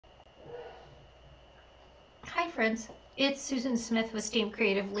friends, it's Susan Smith with Stamp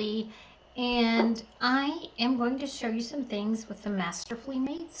Creatively, and I am going to show you some things with the Masterfully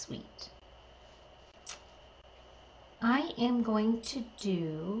Made suite. I am going to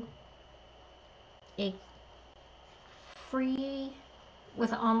do a free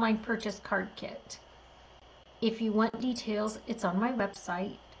with online purchase card kit. If you want details, it's on my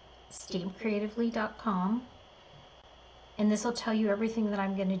website, StampCreatively.com. And this will tell you everything that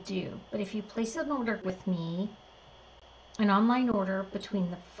I'm going to do. But if you place an order with me, an online order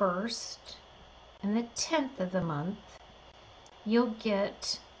between the 1st and the 10th of the month, you'll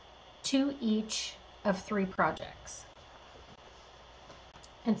get 2 each of 3 projects.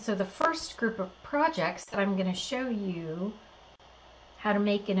 And so the first group of projects that I'm going to show you how to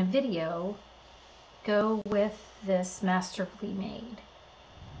make in a video go with this Masterfully Made.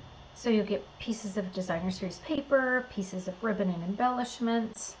 So you'll get pieces of designer series paper, pieces of ribbon and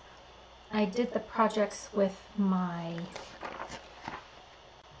embellishments. I did the projects with my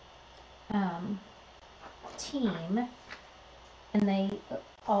team, and they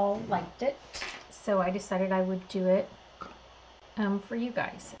all liked it, so I decided I would do it for you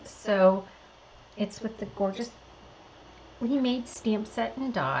guys. So it's with the gorgeous made stamp set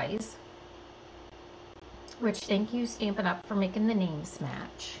and dies, which thank you Stampin' Up! For making the names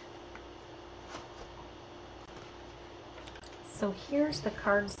match. So here's the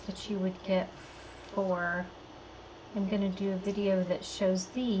cards that you would get for, I'm going to do a video that shows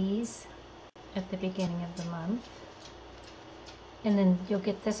these at the beginning of the month. And then you'll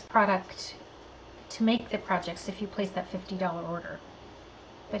get this product to make the projects if you place that $50 order.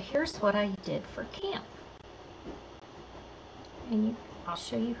 But here's what I did for camp. And I'll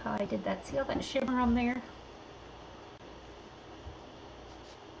show you how I did that. See all that shimmer on there?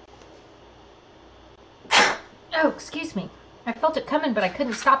 Oh, excuse me. I felt it coming, but I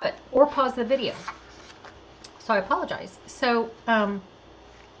couldn't stop it or pause the video. So I apologize. So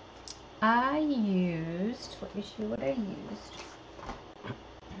I used, let me show you what I used.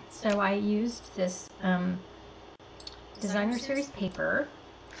 So I used this designer series paper,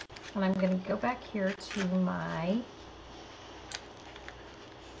 and I'm going to go back here to my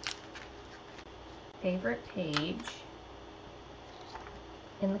favorite page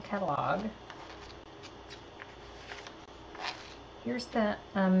in the catalog. Here's the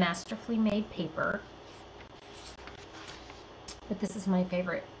Masterfully Made paper, but this is my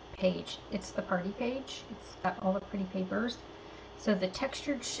favorite page. It's the party page. It's got all the pretty papers. So the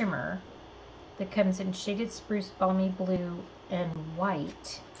textured shimmer that comes in shaded spruce, balmy blue, and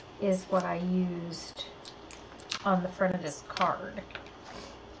white is what I used on the front of this card.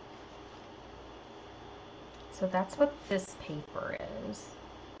 So that's what this paper is.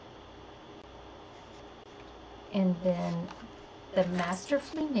 And then the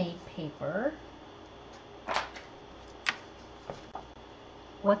Masterfully Made paper,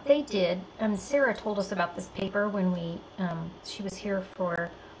 what they did, Sarah told us about this paper when she was here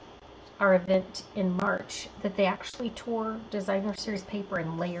for our event in March, that they actually tore designer series paper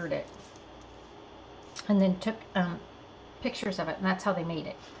and layered it, and then took pictures of it, and that's how they made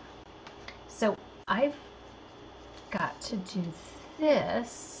it. So I've got to do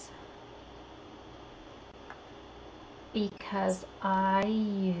this because I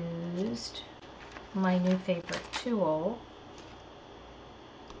used my new favorite tool.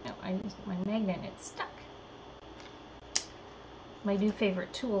 No, I used my magnet and it's stuck. My new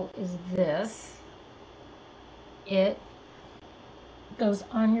favorite tool is this. It goes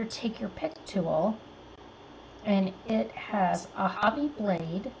on your take your pick tool, and it has a hobby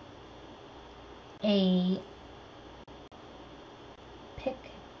blade, a pick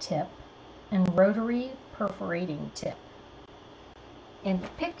tip, and rotary perforating tip. And the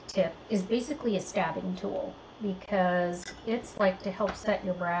pick tip is basically a stabbing tool because it's like to help set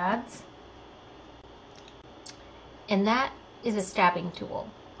your brads. And that is a stabbing tool,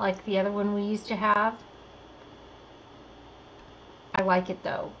 like the other one we used to have. I like it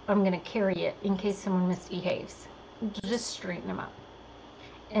though. I'm going to carry it in case someone misbehaves. Just straighten them up.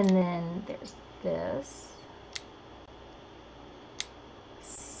 And then there's this.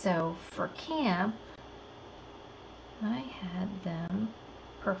 So for camp, I had them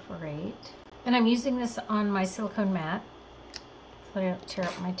perforate, and I'm using this on my silicone mat so I don't tear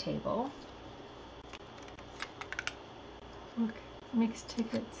up my table. Look, mixed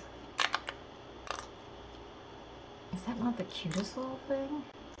tickets. Is that not the cutest little thing?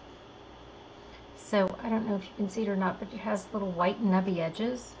 So I don't know if you can see it or not, but it has little white nubby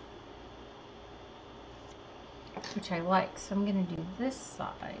edges, which I like. So I'm going to do this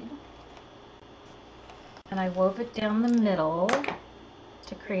side. And I wove it down the middle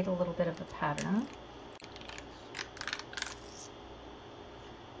to create a little bit of a pattern.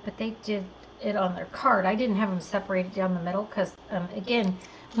 but they did it on their card. I didn't have them separated down the middle because, again,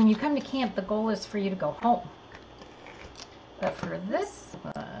 when you come to camp, the goal is for you to go home. But for this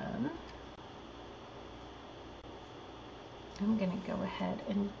one, I'm going to go ahead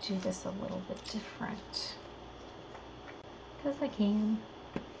and do this a little bit different because I can.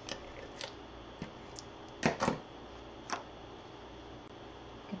 I'm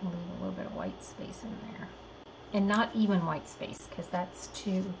going to leave a little bit of white space in there. And not even white space because that's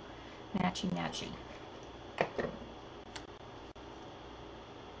too matchy-matchy.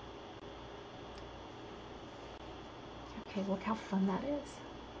 Okay, look how fun that is.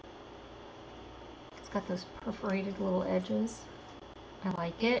 It's got those perforated little edges. I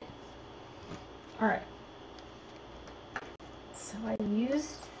like it. All right. So I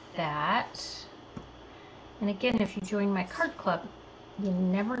used that. And again, if you join my card club, you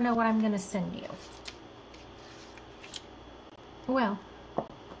never know what I'm going to send you. Well,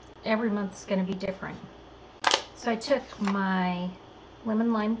 every month's going to be different. So I took my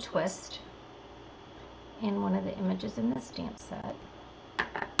lemon lime twist and one of the images in the stamp set.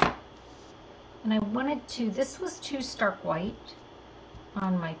 And I wanted to, this was too stark white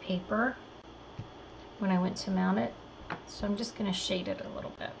on my paper when I went to mount it. So I'm just going to shade it a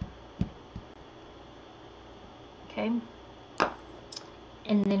little bit. Okay.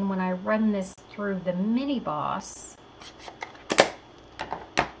 And then when I run this through the mini boss,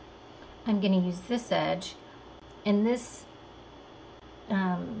 I'm going to use this edge, and this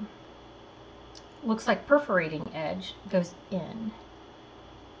looks like perforating edge goes in.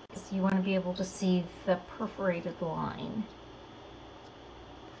 So you want to be able to see the perforated line.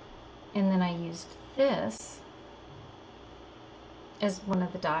 And then I used this as one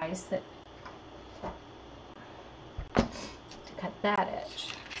of the dies that to cut that edge.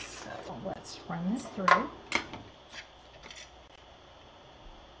 So let's run this through.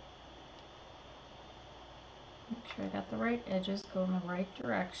 Make sure I got the right edges, go in the right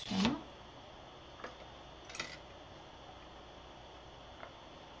direction.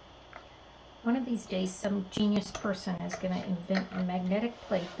 One of these days, some genius person is going to invent a magnetic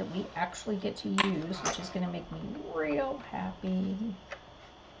plate that we actually get to use, which is going to make me real happy.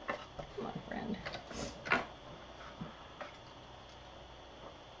 Come on, friend.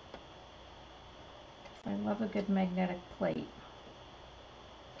 I love a good magnetic plate.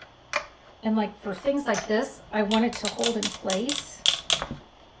 And like for things like this, I want it to hold in place.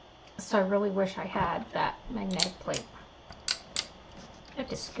 So I really wish I had that magnetic plate. I have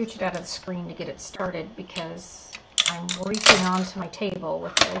to scooch it out of the screen to get it started because I'm reaching onto my table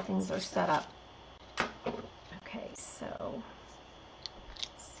with the way things are set up. Okay, so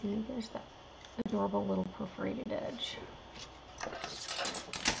see, there's that adorable little perforated edge.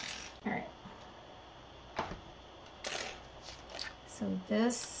 All right. So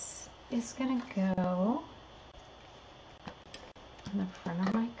this is going to go on the front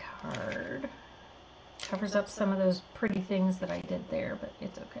of my card. Covers up some of those pretty things that I did there, but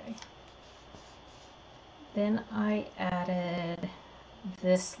it's okay. Then I added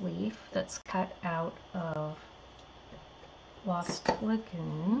this leaf that's cut out of Lost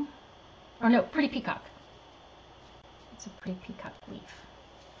Lagoon. Oh no, Pretty Peacock. It's a Pretty Peacock leaf.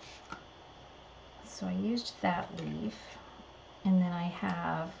 So I used that leaf, and then I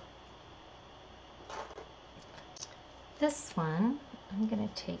have this one. I'm going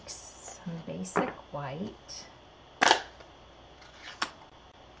to take some basic white.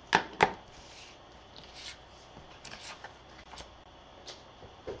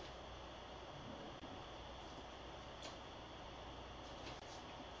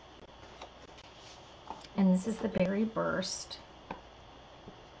 And this is the Berry Burst.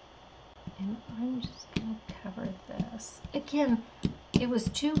 And I'm just going to cover this. Again, it was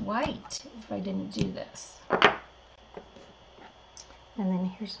too white if I didn't do this. And then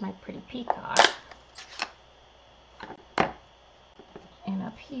here's my Pretty Peacock. And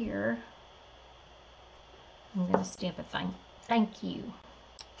up here, I'm going to stamp a thank you.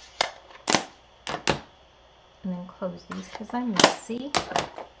 And then close these because I'm messy.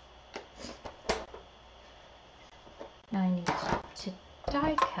 Now I need to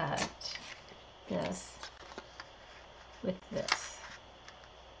die cut this with this.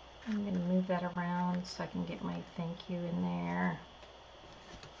 I'm going to move that around so I can get my thank you in there.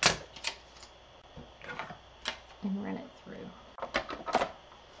 And run it through.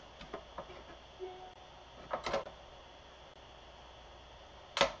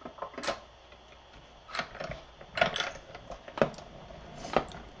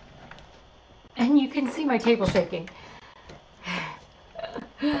 And you can see my table shaking.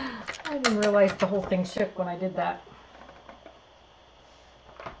 I didn't realize the whole thing shook when I did that.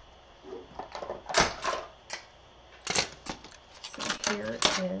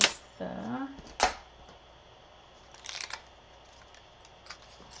 is the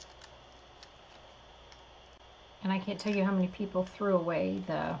and I can't tell you how many people threw away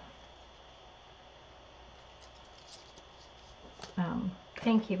the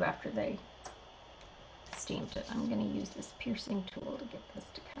thank you after they stamped it. I'm going to use this piercing tool to get this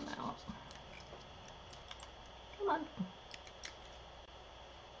to come out. Come on.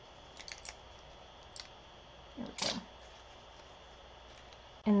 There we go.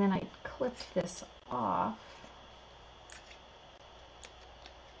 And then I clipped this off.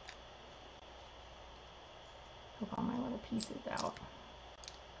 Hook all my little pieces out.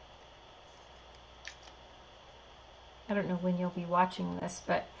 I don't know when you'll be watching this,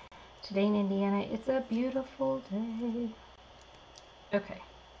 but today in Indiana, it's a beautiful day. Okay.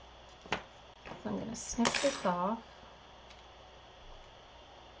 So I'm going to snip this off.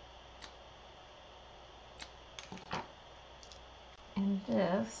 And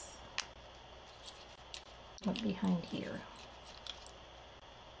this went behind here.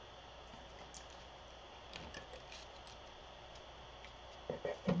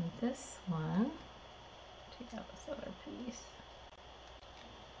 And this one, take out this other piece.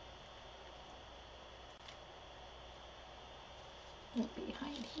 Went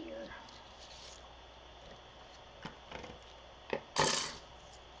behind here.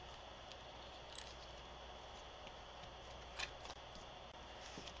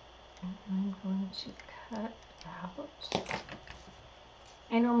 And I'm going to cut out.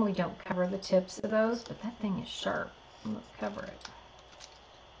 I normally don't cover the tips of those, but that thing is sharp. Let's cover it.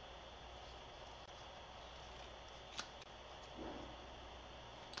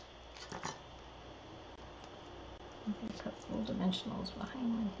 I'm going to cut some dimensionals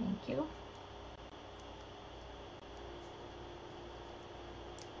behind me, thank you.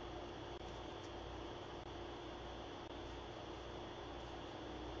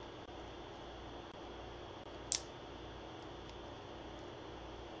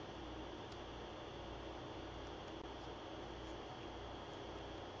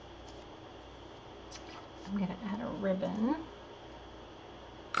 I'm going to add a ribbon.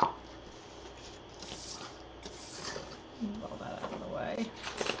 Move all that out of the way.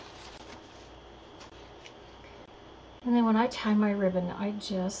 And then when I tie my ribbon, I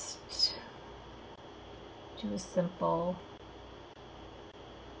just do a simple,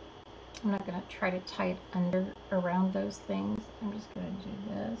 I'm not going to try to tie it under around those things. I'm just going to do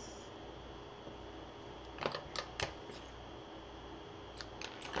this.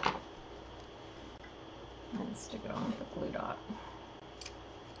 And stick it on with the glue dot.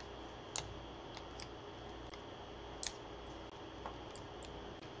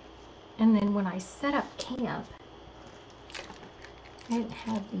 And then when I set up camp, I didn't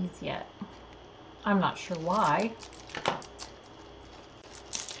have these yet. I'm not sure why,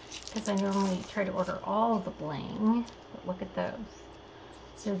 because I normally try to order all the bling, but look at those.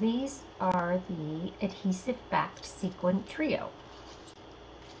 So these are the adhesive backed sequin trio.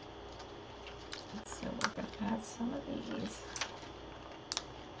 So we're going to add some of these.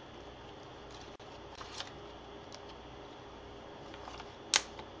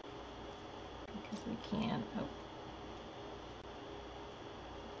 Because we can. Oh.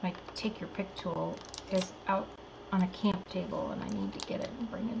 My take your pick tool is out on a camp table and I need to get it and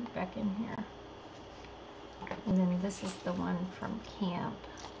bring it back in here. And then this is the one from camp.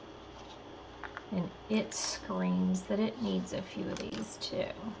 And it screams that it needs a few of these too.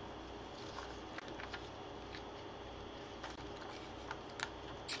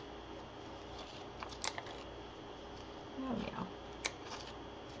 Oh yeah.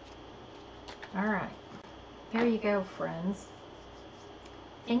 All right. There you go, friends.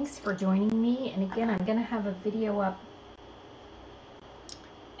 Thanks for joining me. And again, I'm going to have a video up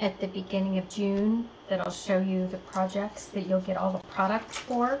at the beginning of June that'll show you the projects that you'll get all the products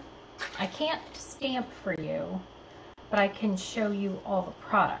for. I can't stamp for you, but I can show you all the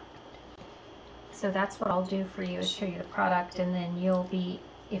product. So that's what I'll do for you, is show you the product, and then you'll be,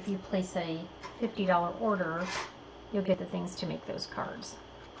 if you place a $50 order, you'll get the things to make those cards.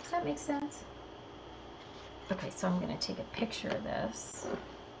 Does that make sense? Okay, so I'm going to take a picture of this.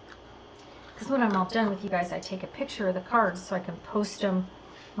 Because when I'm all done with you guys, I take a picture of the cards so I can post them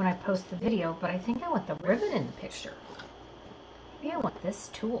when I post the video, but I think I want the ribbon in the picture. Maybe I want this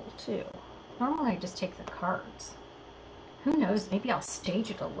tool too. Normally I just take the cards. Who knows, maybe I'll stage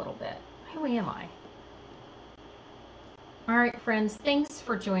it a little bit. Who am I? Alright friends, thanks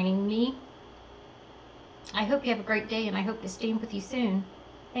for joining me. I hope you have a great day and I hope to stamp with you soon.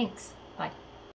 Thanks. Bye.